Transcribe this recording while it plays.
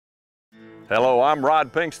Hello, I'm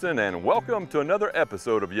Rod Pinkston and welcome to another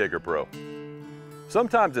episode of Jager Pro.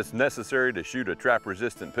 Sometimes it's necessary to shoot a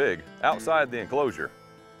trap-resistant pig outside the enclosure.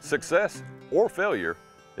 Success or failure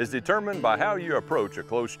is determined by how you approach a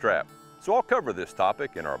closed trap, so I'll cover this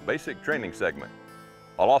topic in our basic training segment.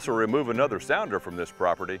 I'll also remove another sounder from this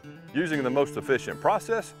property using the most efficient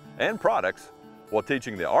process and products while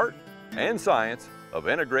teaching the art and science of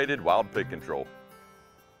integrated wild pig control.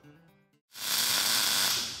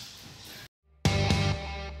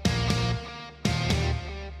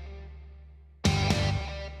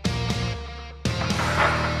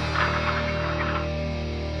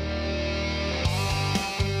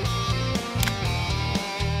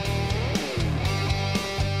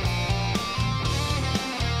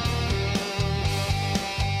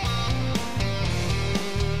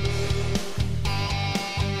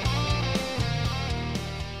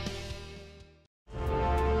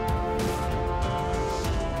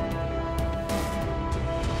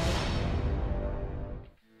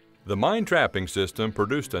 The M.I.N.E trapping system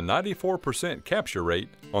produced a 94% capture rate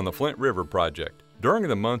on the Flint River project during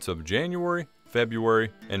the months of January, February,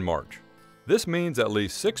 and March. This means at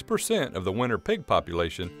least 6% of the winter pig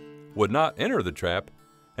population would not enter the trap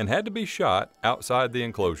and had to be shot outside the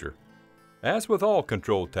enclosure. As with all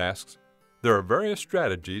control tasks, there are various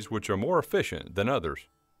strategies which are more efficient than others.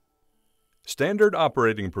 Standard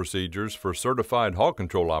operating procedures for certified hog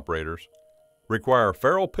control operators require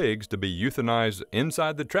feral pigs to be euthanized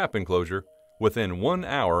inside the trap enclosure within 1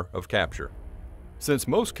 hour of capture. Since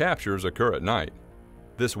most captures occur at night,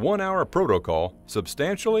 this 1-hour protocol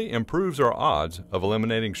substantially improves our odds of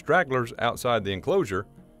eliminating stragglers outside the enclosure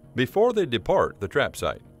before they depart the trap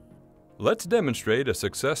site. Let's demonstrate a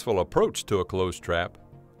successful approach to a closed trap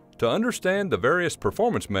to understand the various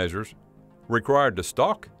performance measures required to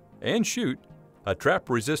stalk and shoot a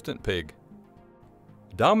trap-resistant pig.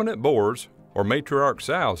 Dominant boars or matriarch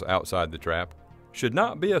sows outside the trap should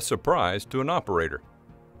not be a surprise to an operator.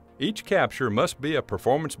 Each capture must be a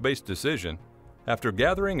performance-based decision after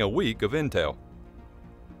gathering a week of intel.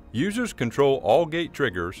 Users control all gate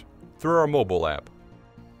triggers through our mobile app.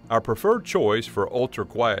 Our preferred choice for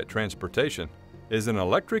ultra-quiet transportation is an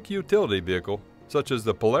electric utility vehicle such as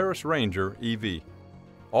the Polaris Ranger EV.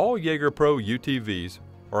 All Jager Pro UTVs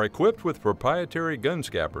are equipped with proprietary gun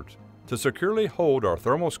scabbards to securely hold our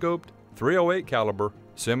thermoscoped .308 caliber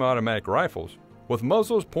semi-automatic rifles with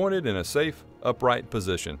muzzles pointed in a safe, upright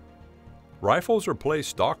position. Rifles are placed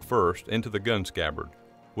stock first into the gun scabbard,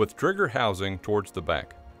 with trigger housing towards the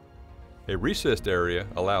back. A recessed area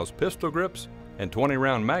allows pistol grips and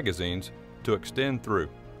 20-round magazines to extend through.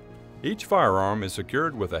 Each firearm is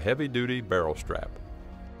secured with a heavy-duty barrel strap.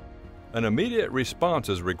 An immediate response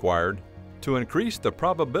is required to increase the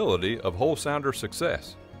probability of hole sounder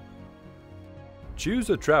success.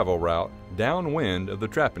 Choose a travel route downwind of the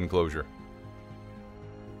trap enclosure.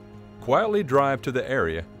 Quietly drive to the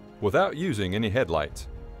area without using any headlights.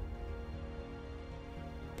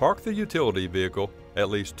 Park the utility vehicle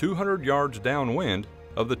at least 200 yards downwind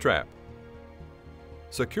of the trap.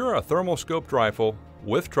 Secure a thermoscoped rifle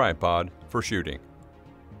with tripod for shooting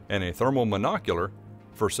and a thermal monocular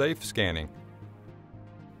for safe scanning.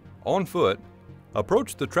 On foot,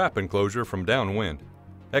 approach the trap enclosure from downwind,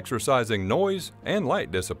 exercising noise and light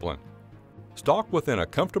discipline. Stalk within a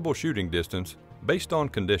comfortable shooting distance based on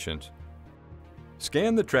conditions.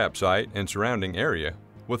 Scan the trap site and surrounding area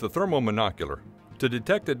with a thermal monocular to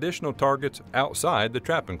detect additional targets outside the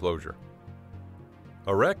trap enclosure.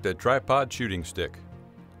 Erect a tripod shooting stick.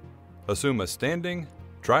 Assume a standing,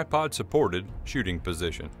 tripod-supported shooting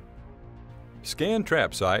position. Scan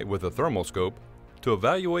trap site with a thermal scope to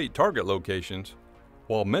evaluate target locations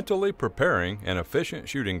while mentally preparing an efficient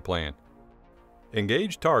shooting plan.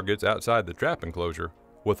 Engage targets outside the trap enclosure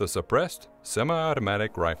with a suppressed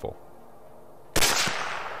semi-automatic rifle.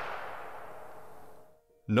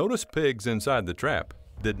 Notice pigs inside the trap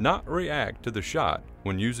did not react to the shot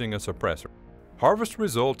when using a suppressor. Harvest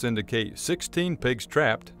results indicate 16 pigs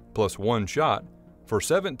trapped plus 1 shot for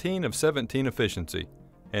 17 of 17 efficiency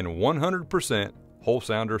and 100% hole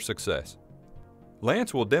sounder success.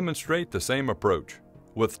 Lance will demonstrate the same approach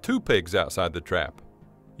with 2 pigs outside the trap,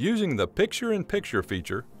 using the picture-in-picture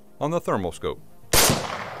feature on the thermoscope.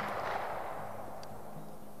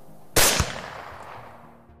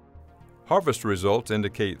 Harvest results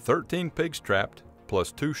indicate 13 pigs trapped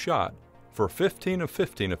plus 2 shot for 15 of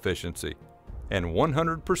 15 efficiency and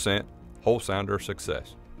 100% hole sounder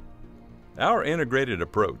success. Our integrated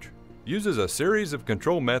approach uses a series of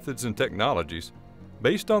control methods and technologies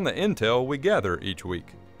based on the intel we gather each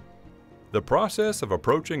week. The process of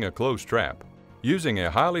approaching a closed trap using a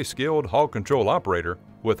highly skilled hog control operator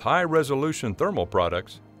with high-resolution thermal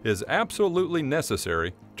products is absolutely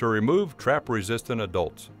necessary to remove trap-resistant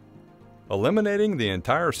adults. Eliminating the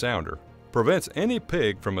entire sounder prevents any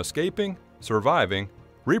pig from escaping, surviving,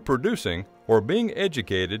 reproducing, or being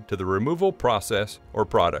educated to the removal process or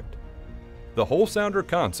product. The whole sounder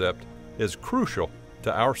concept is crucial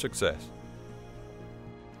to our success.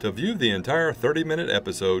 To view the entire 30-minute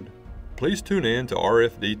episode, please tune in to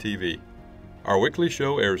RFD-TV. Our weekly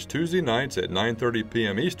show airs Tuesday nights at 9:30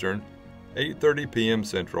 p.m. Eastern, 8:30 p.m.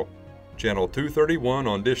 Central, Channel 231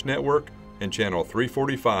 on Dish Network and Channel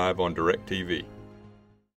 345 on DirecTV.